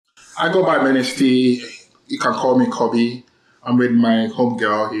I go by Ministry. You can call me Kobe. I'm with my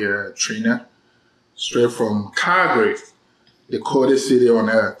homegirl here, Trina, straight from Calgary, the coldest city on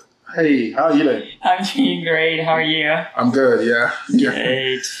earth. Hey, how are you doing? I'm doing great. How are you? I'm good, yeah.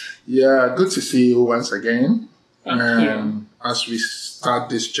 Great. Yeah, good to see you once again. Thank you. As we start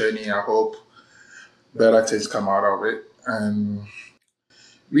this journey, I hope better things come out of it. And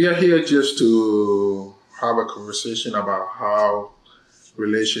we are here just to have a conversation about how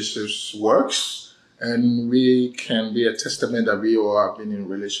relationships works. And we can be a testament that we all have been in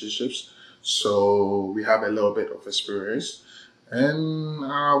relationships. So we have a little bit of experience. And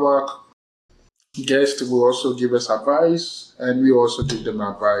our guest will also give us advice, and we also give them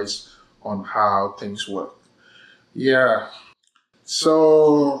advice on how things work. Yeah.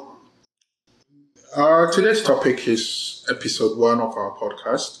 So today's topic is episode 1 of our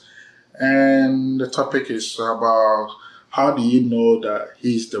podcast, and the topic is about how do you know that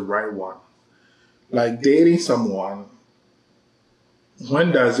he's the right one? Like dating someone,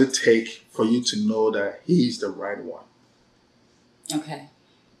 when does it take for you to know that he's the right one? Okay.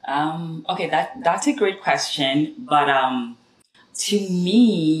 That's a great question. But to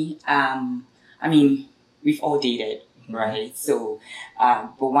me, I mean, we've all dated, right? So,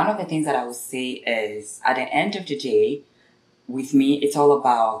 but one of the things that I would say is, at the end of the day, with me, it's all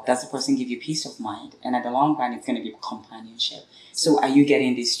about, does the person give you peace of mind? And at the long run, it's going to be companionship. So are you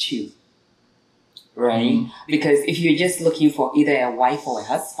getting this too? Right? Mm-hmm. Because if you're just looking for either a wife or a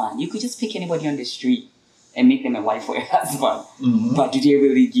husband, you could just pick anybody on the street and make them a wife or a husband. Mm-hmm. But do they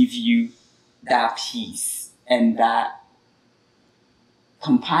really give you that peace and that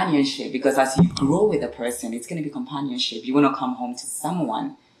companionship? Because as you grow with a person, it's going to be companionship. You want to come home to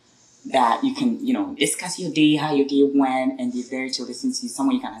someone that you can, discuss your day, how your day went, and be there to listen to you,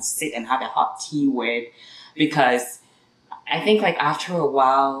 someone you can sit and have a hot tea with. Because I think after a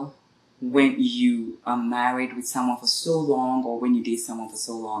while, when you are married with someone for so long, or when you date someone for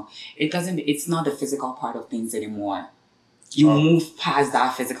so long, it's not the physical part of things anymore. You move past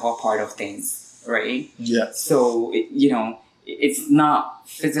that physical part of things, right? Yeah. So, it's not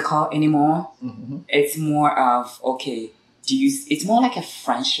physical anymore. Mm-hmm. It's more of, it's more like a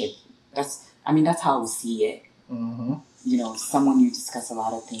friendship. That's how we see it. Mm-hmm. Someone you discuss a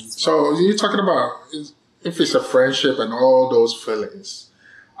lot of things with. So you're talking about, if it's a friendship and all those feelings,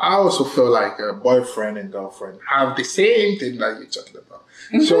 I also feel like a boyfriend and girlfriend have the same thing that you're talking about.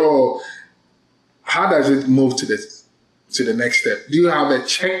 Mm-hmm. So how does it move to the next step? Do you have a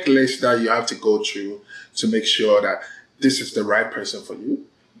checklist that you have to go through to make sure that this is the right person for you?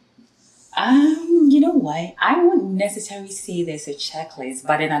 You know what? I wouldn't necessarily say there's a checklist,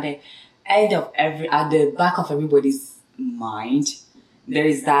 but then at the back of everybody's mind, there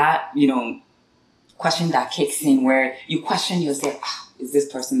is that, question that kicks in where you question yourself, is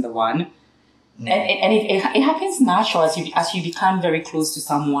this person the one? Mm-hmm. And it happens natural as you become very close to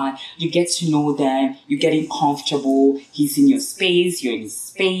someone, you get to know them, you're getting comfortable, he's in your space, you're in his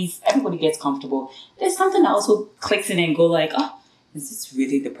space, everybody gets comfortable. There's something that also clicks in and go like, is this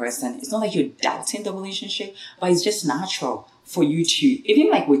really the person? It's not like you're doubting the relationship, but it's just natural for you to,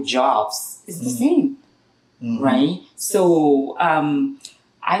 even with jobs, it's the same, right? So,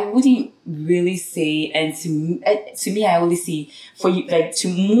 I wouldn't really say, and to me, I only see for you, to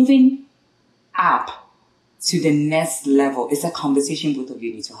moving up to the next level, it's a conversation both of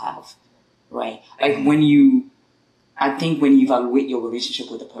you need to have, right? When you evaluate your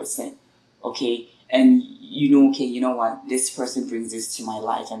relationship with a person, okay, and you know what, this person brings this to my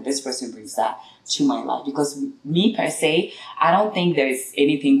life, and this person brings that to my life. Because me per se, I don't think there's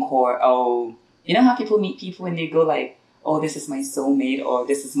anything called, how people meet people and they go like, oh, this is my soulmate, or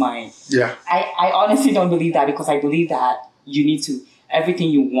this is my... Yeah. I honestly don't believe that, because I believe that you need to, everything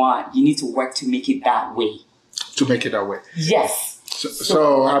you want, you need to work to make it that way. To make it that way. Yes.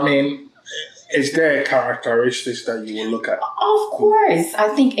 So is there characteristics that you will look at? Of course. I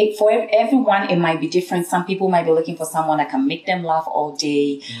think for everyone, it might be different. Some people might be looking for someone that can make them laugh all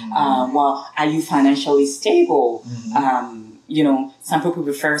day. Mm-hmm. Are you financially stable? Mm-hmm. Some people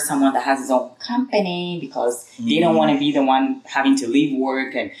prefer someone that has his own company because they don't want to be the one having to leave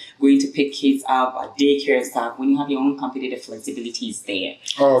work and going to pick kids up at daycare and stuff. When you have your own company, the flexibility is there.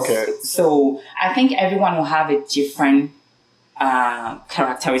 Oh, okay. So I think everyone will have a different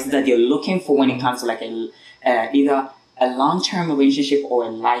characteristics that they're looking for when it comes to either a long-term relationship or a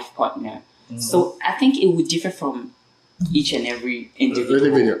life partner. Mm-hmm. So I think it would differ from each and every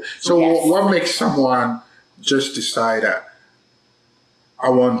individual. So yes. What makes someone just decide that I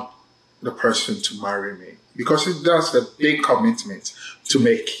want the person to marry me? Because that's a big commitment to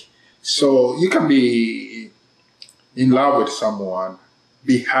make. So you can be in love with someone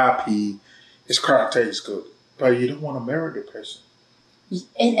be happy, his character is good, but you don't want to marry the person.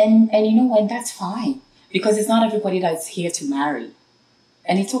 And you know what? That's fine. Because it's not everybody that's here to marry.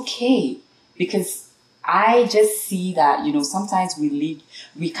 And it's okay. Because I just see that, sometimes we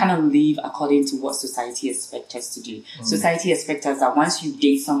kind of live according to what society expects us to do. Society expects us that once you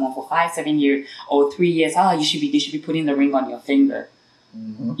date someone for 5, 7 years or 3 years, they should be putting the ring on your finger.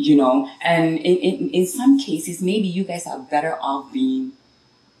 And in some cases, maybe you guys are better off being,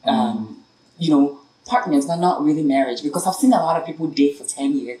 partners, but not really marriage. Because I've seen a lot of people date for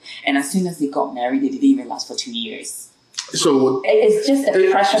 10 years, and as soon as they got married, they didn't even last for 2 years. So it's just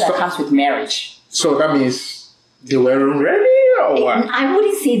a pressure that comes with marriage. So that means they weren't ready, or what? I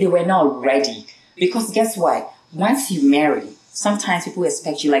wouldn't say they were not ready, because guess what? Once you marry, sometimes people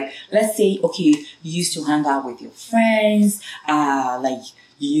expect you, like, let's say, okay, you used to hang out with your friends, like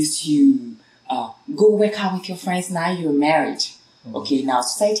you used to go work out with your friends. Now you're married. Okay, now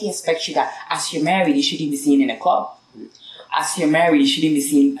society expects you that as you're married, you shouldn't be seen in a club. As you're married, you shouldn't be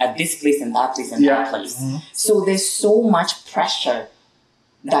seen at this place and that place and that place. So there's so much pressure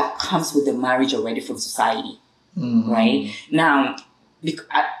that comes with the marriage already from society, right? Now,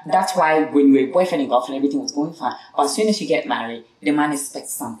 that's why when you were boyfriend and girlfriend, everything was going fine. But as soon as you get married, the man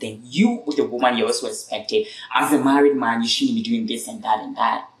expects something. You, the woman, you also expect it. As a married man, you shouldn't be doing this and that and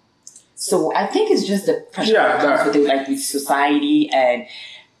that. So I think it's just the pressure that comes with it, with society and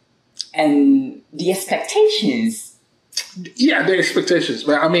the expectations. Yeah, the expectations.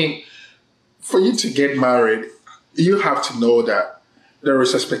 But I mean, for you to get married, you have to know that there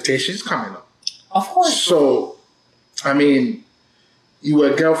is expectations coming up. Of course. So, I mean, you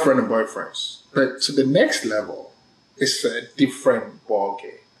were girlfriend and boyfriends, but to the next level, it's a different ball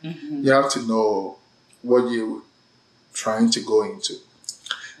game. You have to know what you're trying to go into.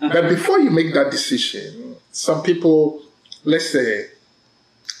 But before you make that decision, some people, let's go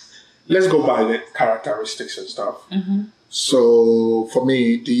by the characteristics and stuff. So for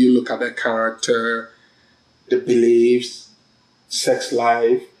me, do you look at the character, the beliefs, sex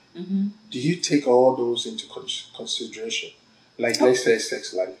life? Do you take all those into consideration? Like, let's say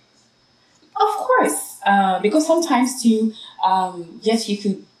sex life. Of course. Because sometimes too, yes, you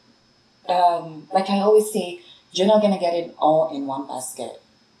could, like I always say, you're not going to get it all in one basket.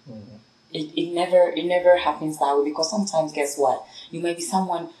 It never happens that way, because sometimes, guess what, you might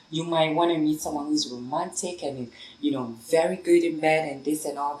want to meet someone who's romantic and very good in bed and this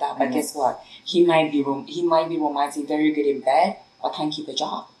and all that, but guess what, he might be romantic, very good in bed, but can't keep a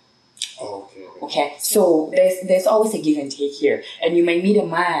job. Okay, so there's always a give and take here, and you might meet a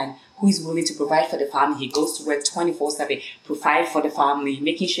man who is willing to provide for the family. He goes to work 24/7, provide for the family,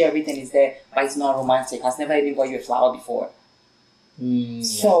 making sure everything is there, but he's not romantic, has never even bought you a flower before.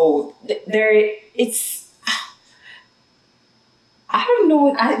 So it's, I don't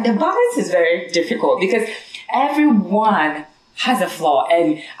know, the balance is very difficult, because everyone has a flaw,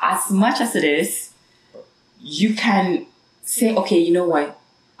 and as much as it is, you can say, okay, you know what,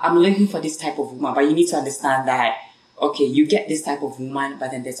 I'm looking for this type of woman, but you need to understand that, okay, you get this type of woman, but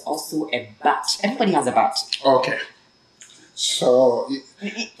then there's also a but. Everybody has a but. Okay. So,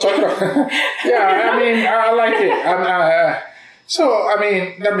 talking about, yeah, I mean, I like it. So, I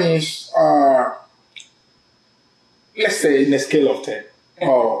mean, that means, let's say in a scale of 10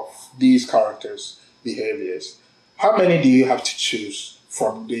 of these characters' behaviors, how many do you have to choose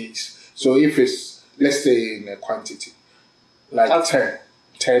from these? So if it's, let's say in a quantity, like 10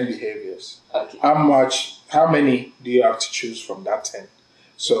 behaviors, how many do you have to choose from that 10?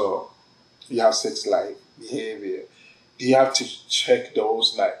 So you have sex life, behavior. Do you have to check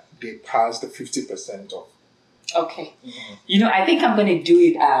those, like they pass the 50% of? Okay. I think I'm going to do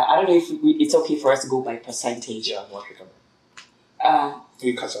it. I don't know if it's okay for us to go by percentage. Yeah, what we can.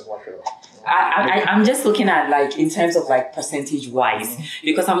 I'm just looking at, like, in terms of, like, percentage wise,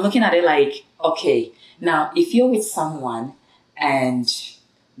 because I'm looking at it like, okay, now if you're with someone and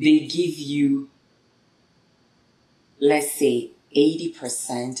they give you, let's say,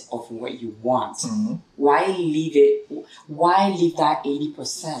 80% of what you want, why leave that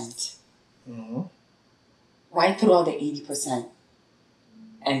 80%? Why throw out the 80%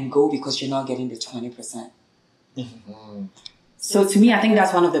 and go because you're not getting the 20%? So to me, I think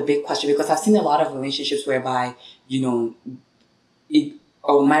that's one of the big questions, because I've seen a lot of relationships whereby,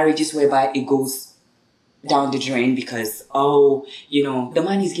 or marriages whereby it goes down the drain because, the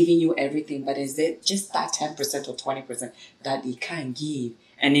man is giving you everything, but is it just that 10% or 20% that they can't give?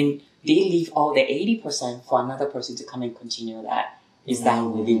 And then they leave all the 80% for another person to come and continue that. Is that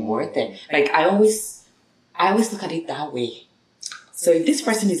really worth it? Like, I always look at it that way. So if this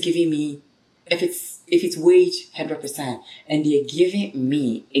person is giving me if it's wage 100% and they're giving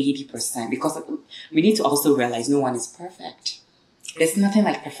me 80%, because we need to also realize no one is perfect. There's nothing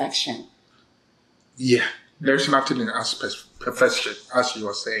like perfection. Yeah, there's nothing as perfection, as you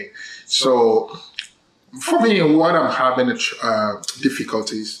were saying. So, for me, what I'm having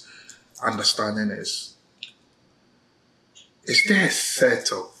difficulties understanding is there a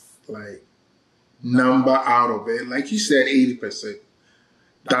set of like number out of it? Like you said, 80%.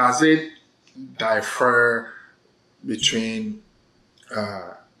 Does it differ between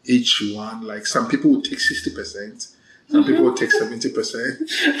each one? Like some people would take 60%, some people would take 70%.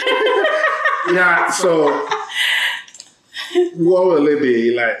 Yeah, so what will it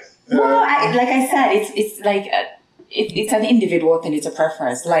be like? Well, like I said, it's like it's an individual thing. It's a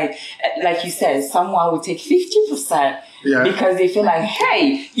preference. Like you said, someone would take 50% because they feel like,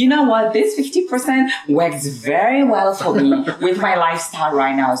 hey, you know what? This 50% works very well for me with my lifestyle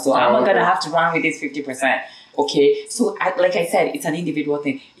right now. So I'm not gonna have to run with this 50%. Okay, so like I said, it's an individual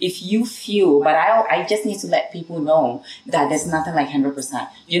thing. If you feel, but I just need to let people know that there's nothing like 100%.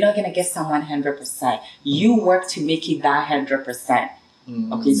 You're not gonna get someone 100%. You work to make it that 100%.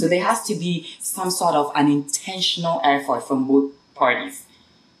 Okay, so there has to be some sort of an intentional effort from both parties.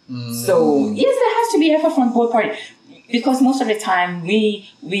 So yes, there has to be effort from both parties, because most of the time we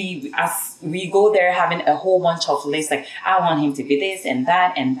go there having a whole bunch of lists, like I want him to be this and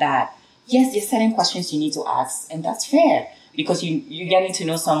that and that. Yes, there's certain questions you need to ask, and that's fair, because you're getting to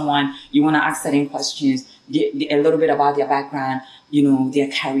know someone. You want to ask certain questions, a little bit about their background, their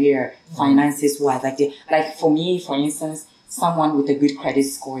career, finances, what like for me, for instance. Someone with a good credit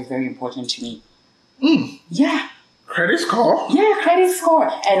score is very important to me. Yeah. Credit score? Yeah, credit score.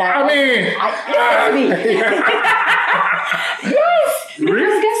 And yes.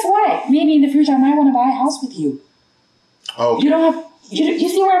 Because guess what? Maybe in the future I might want to buy a house with you. Okay. You don't have. You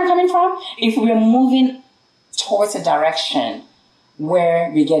see where I'm coming from? If we're moving towards a direction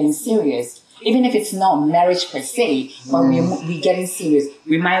where we're getting serious, even if it's not marriage per se, but we're getting serious,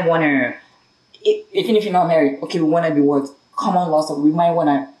 we might want to. Even if you're not married, okay, we want to be what? Common law, so we might want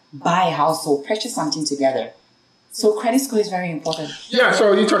to buy a house or purchase something together. So credit score is very important. Yeah,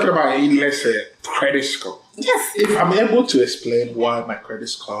 so you're talking about, let's say, credit score. Yes. If I'm able to explain why my credit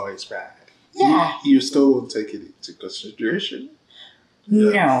score is bad, you still won't take it into consideration?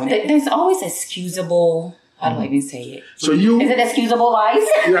 No, there's always excusable. How do I even say it? So is it excusable lies?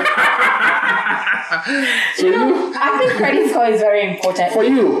 Yeah. I think credit score is very important for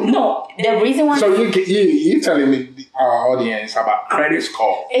you. No, the reason why. So you telling me our audience about credit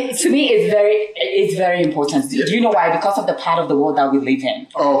score? To me, it's very important. Yeah. Do you know why? Because of the part of the world that we live in.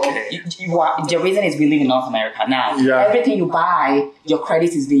 Okay. The reason is we live in North America now. Yeah. Everything you buy, your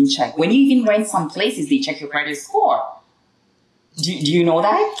credit is being checked. When you even rent some places, they check your credit score. Do you know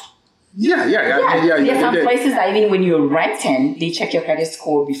that? Yeah. There's some places that even when you're renting, they check your credit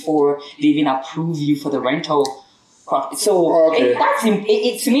score before they even approve you for the rental. So to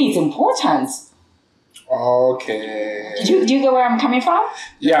me, it's important. Okay. Do you get where I'm coming from?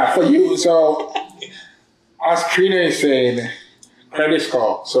 Yeah, for you. So, as Trina is saying, credit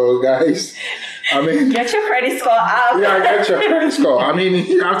score. So, guys, get your credit score out. Yeah, get your credit score.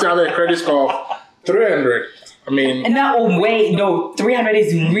 You have to have a credit score 300. No, 300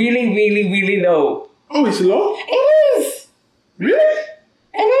 is really, really, really low. Oh, it's low? It is. Really?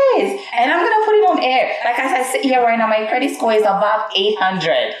 It is. And I'm going to put it on air. Like as I sit here right now, my credit score is above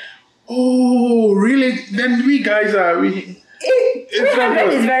 800. Oh, really? Then we guys are... 300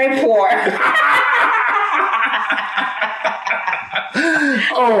 is very poor.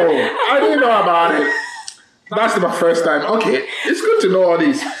 Oh, I didn't know about it. That's my first time. Okay, it's good to know all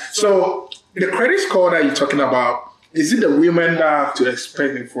this. So... the credit score that you're talking about, is it the women that have to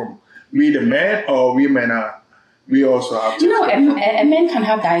expect it from we the men, or we also have to? A man can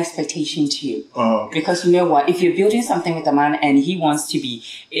have that expectation too. Oh. Because you know what? If you're building something with a man and he wants to be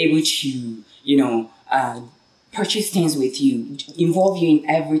able to, purchase things with you, involve you in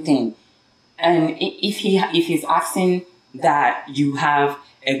everything, and if he's asking that you have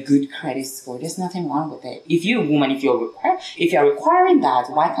a good credit score, there's nothing wrong with it. If you're a woman, if you're requiring that,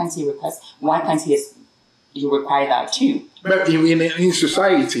 why can't you require that too? But in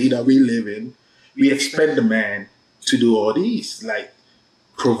society that we live in, we expect the man to do all these, like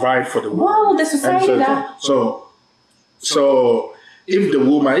provide for the woman. Well, the society so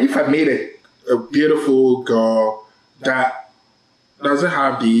if I made a beautiful girl that doesn't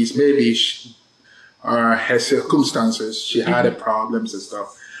have these, maybe her circumstances, she had problems and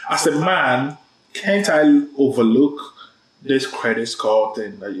stuff. As a man, can't I overlook this credit score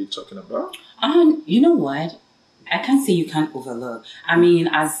thing that you're talking about? You know what? I can't say you can't overlook. I mean,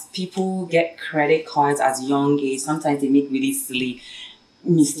 as people get credit cards as young age, sometimes they make really silly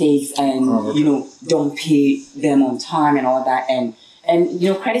mistakes and don't pay them on time and all that. And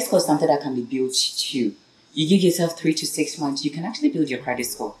credit score is something that can be built too. You give yourself 3 to 6 months, you can actually build your credit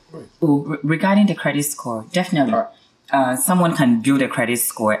score. Right. So, regarding the credit score, definitely, someone can build a credit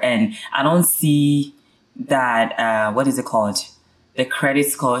score, and I don't see that. What is it called? The credit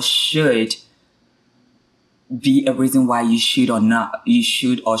score should be a reason why you should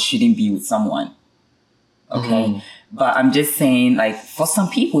or shouldn't be with someone. Okay. But I'm just saying, like, for some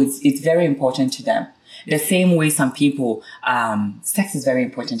people, it's very important to them. The same way some people, sex is very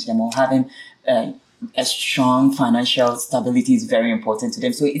important to them, or having a strong financial stability is very important to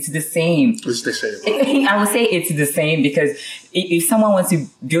them. So it's the same. It's the same. I would say it's the same, because if someone wants to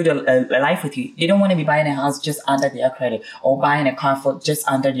build a life with you, they don't want to be buying a house just under their credit or buying a car for just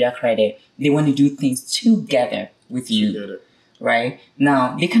under their credit. They want to do things together with you. Right?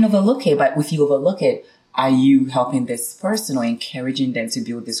 Now, they can overlook it, but if you overlook it, are you helping this person or encouraging them to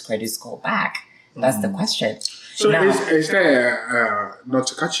build this credit score back? That's the question. So now, is there, not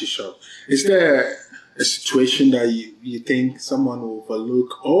to cut you short, is there a situation that you think someone will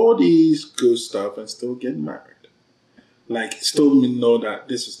overlook all these good stuff and still get married? Like, still know that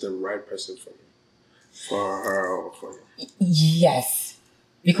this is the right person for you, for her or for you? Yes.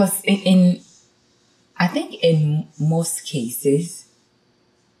 Because I think in most cases,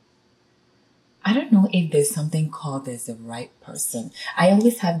 I don't know if there's something called there's a right person. I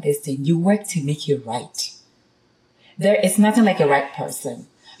always have this thing, you work to make it right. There is nothing like a right person.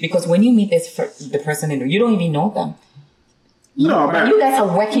 Because when you meet the person, you don't even know them. No, but you guys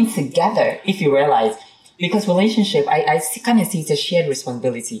are working together, if you realize. Because relationship, I kind of see it's a shared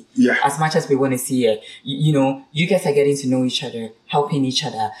responsibility. Yeah. As much as we want to see it. You guys are getting to know each other, helping each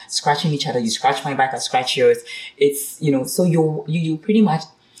other, scratching each other. You scratch my back, I scratch yours. It's, so you pretty much,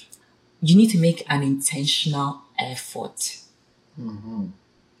 you need to make an intentional effort. Mm-hmm.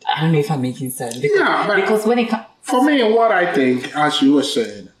 I don't know if I'm making sense. Because when it comes... For me, what I think, as you were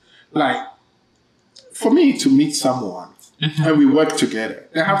saying, like, for me to meet someone and we work together,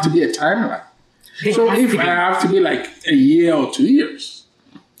 there have to be a timeline. So if I have to be like a year or 2 years.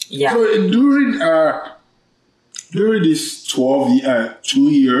 Yeah. So during this 2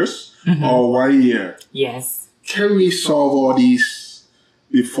 years or 1 year, yes, can we solve all these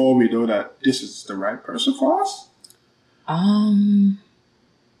before we know that this is the right person for us?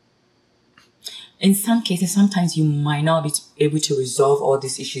 In some cases, sometimes you might not be able to resolve all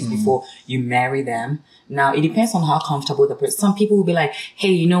these issues before you marry them. Now, it depends on how comfortable the person. Some people will be like,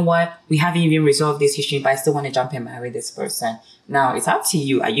 hey, you know what? We haven't even resolved this issue, but I still want to jump and marry this person. Now, it's up to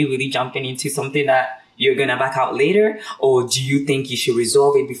you. Are you really jumping into something that you're going to back out later? Or do you think you should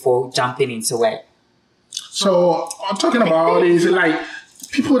resolve it before jumping into it? So, I'm talking about is like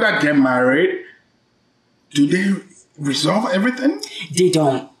people that get married, do they resolve everything? They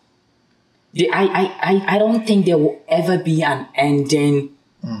don't. I don't think there will ever be an ending.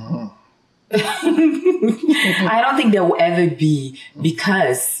 I don't think there will ever be,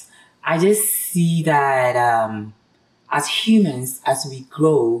 because I just see that as humans, as we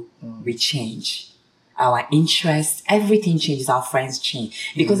grow, we change. Our interests, everything changes. Our friends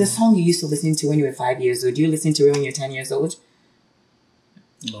change. Because the song you used to listen to when you were 5 years old, do you listen to it when you're 10 years old?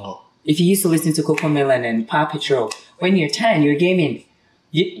 No. If you used to listen to Coco Melon and Paw Patrol, when you're 10, you're gaming.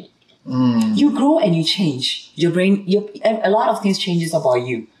 You grow and you change. Your brain, a lot of things changes about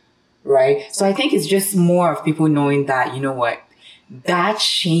you, right? So I think it's just more of people knowing that, you know what, that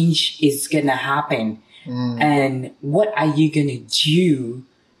change is going to happen. And what are you going to do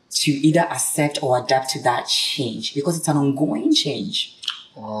to either accept or adapt to that change? Because it's an ongoing change.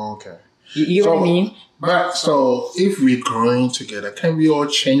 Oh, okay. You know what I mean? But so if we're growing together, can we all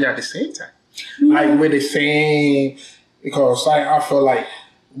change at the same time? Like with the same, because I feel like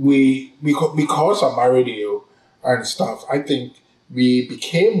because I married you and stuff, I think we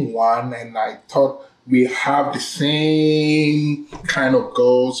became one, and I thought we have the same kind of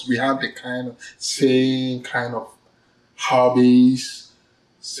goals, we have the same kind of hobbies,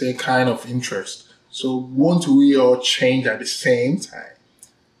 same kind of interest. So won't we all change at the same time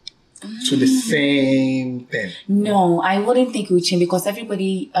to the same thing? No, I wouldn't think it would change, because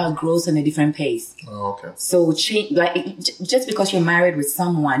everybody grows in a different pace. Oh, okay. So change, like, just because you're married with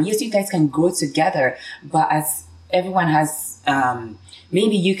someone, yes, you guys can grow together, but as everyone has,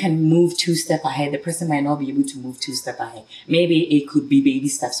 maybe you can move 2 steps ahead. The person might not be able to move 2 steps ahead. Maybe it could be baby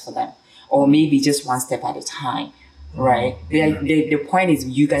steps for them, or maybe just 1 step at a time, right? The point is,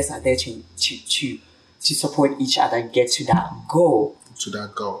 you guys are there to support each other, get to that goal. to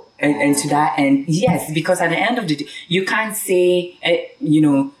that goal. And to that end, yes, because at the end of the day, you can't say,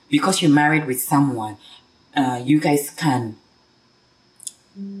 because you're married with someone, you guys can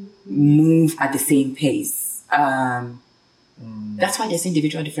move at the same pace. That's why there's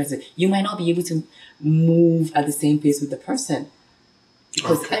individual differences. You might not be able to move at the same pace with the person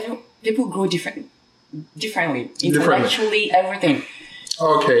because people grow differently, intellectually, everything.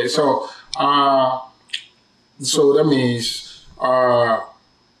 Okay, so that means for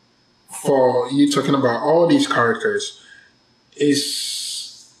you talking about all these characters,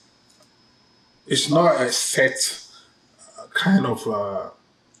 it's not a set kind of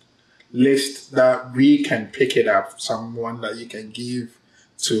list that we can pick it up. Someone that you can give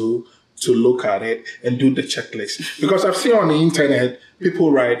to look at it and do the checklist. Because I've seen on the internet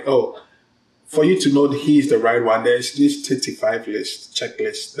people write, for you to know that he's the right one, there's this 35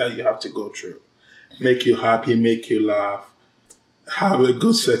 checklist that you have to go through. Make you happy, make you laugh, have a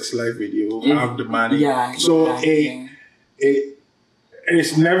good sex life with you, have the money. Yeah. So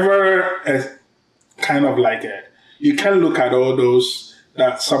it's never a kind of like you can look at all those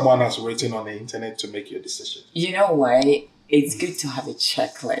that someone has written on the internet to make your decision. You know what? It's good to have a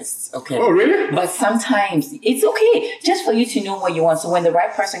checklist, okay? Oh, really? But sometimes it's okay just for you to know what you want. So when the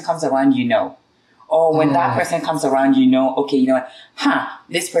right person comes around, you know. Or when that person comes around, you know, okay, you know what?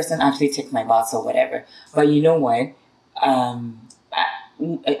 This person actually ticked my box or whatever. But you know what?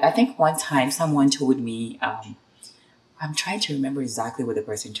 I think one time someone told me, I'm trying to remember exactly what the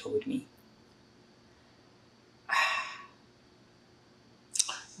person told me.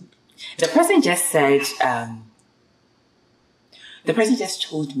 The person just said, the person just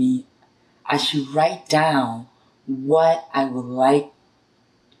told me I should write down what I would like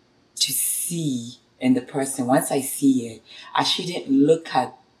to see in the person. Once I see it, I shouldn't look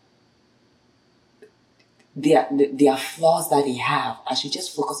at their flaws that they have. I should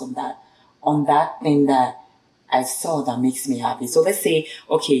just focus on that thing that I saw that makes me happy. So let's say,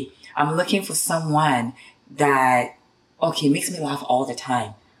 okay, I'm looking for someone that, makes me laugh all the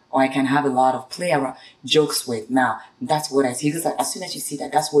time. Or I can have a lot of play around jokes with. Now, that's what I see. Because as soon as you see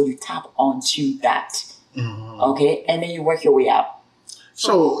that, that's where you tap onto that. Mm-hmm. Okay? And then you work your way up.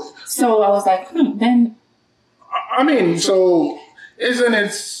 So I was like, then. I mean, so isn't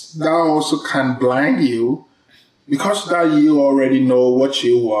it that also can blind you? Because that you already know what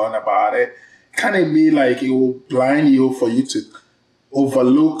you want about it. Can it be like it will blind you for you to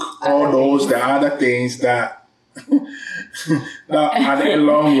overlook the other things that that in the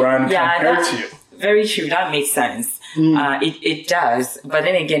long run can hurt you? Very true. That makes sense. It does. But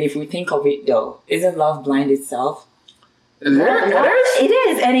then again, if we think of it though, isn't love blind itself? It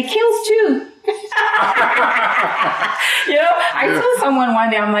is. And it kills too. I told someone one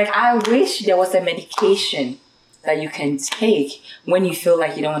day, I'm like, I wish there was a medication that you can take when you feel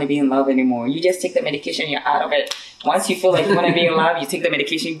like you don't want to be in love anymore. You just take the medication, you're out of it. Once you feel like you want to be in love, you take the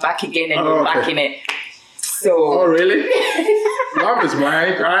medication back again and you're back in it. So. Oh, really? Love is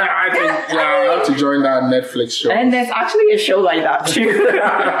blind. I think I have to join that Netflix show. And there's actually a show like that too.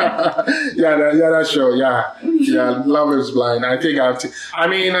 that show. Yeah. Love is blind. I think I have to. I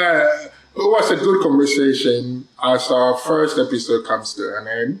mean, it was a good conversation as our first episode comes to an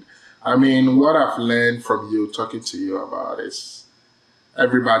end. I mean, what I've learned from you, talking to you about is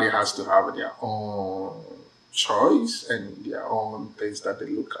everybody has to have their own choice and their own things that they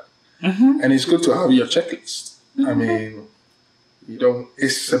look at. Mm-hmm. And it's good to have your checklist. Mm-hmm. I mean,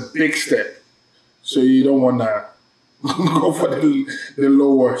 it's a big step. So you don't want to go for the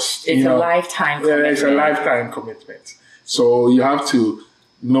lowest. It's a lifetime commitment. Yeah, it's a lifetime commitment. So you have to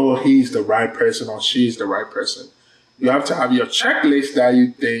know he's the right person or she's the right person. You have to have your checklist that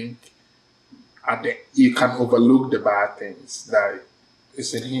you think you can overlook the bad things that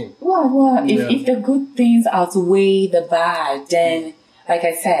is in him. Well, if the good things outweigh the bad, then, like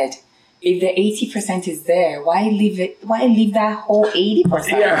I said, if the 80% is there, why leave it? Why leave that whole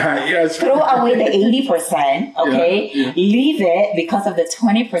 80%? Yeah, yes. Throw away the 80%, okay? Yeah. Leave it because of the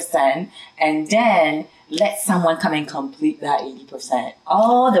 20%, and then let someone come and complete that 80%.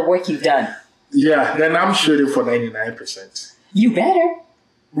 All the work you've done. Yeah, then I'm shooting for 99%. You better.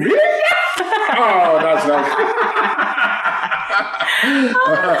 Really? Oh, that's nice.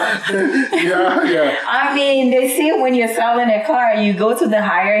 Yeah. I mean, they say when you're selling a car, you go to the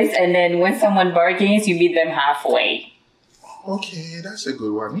highest, and then when someone bargains, you meet them halfway. Okay, that's a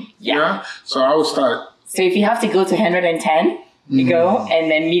good one. Yeah. So I will start. So if you have to go to 110, you go and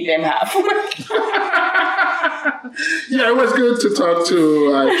then meet them halfway. Yeah, it was good to talk to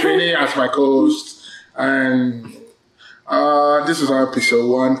Trini as my co-host. And this is our episode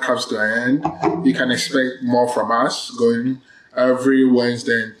 1 comes to an end. You can expect more from us going every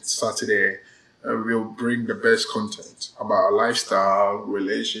Wednesday and Saturday, we'll bring the best content about lifestyle,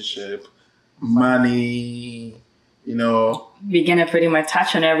 relationship, money, you know. We're gonna pretty much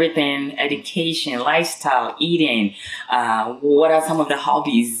touch on everything: education, lifestyle, eating. What are some of the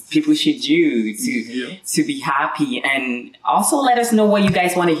hobbies people should do to be happy? And also let us know what you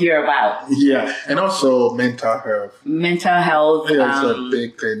guys want to hear about. Yeah, and also mental health. Mental health. Yeah, it's a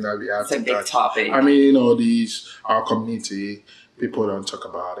big thing that we have to touch. It's a big topic. I mean, our community, people don't talk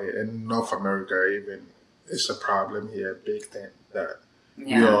about it. In North America, even, it's a problem here, big thing that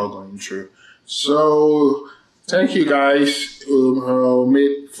we're all going through. So, thank you guys. We'll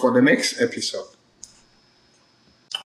meet for the next episode.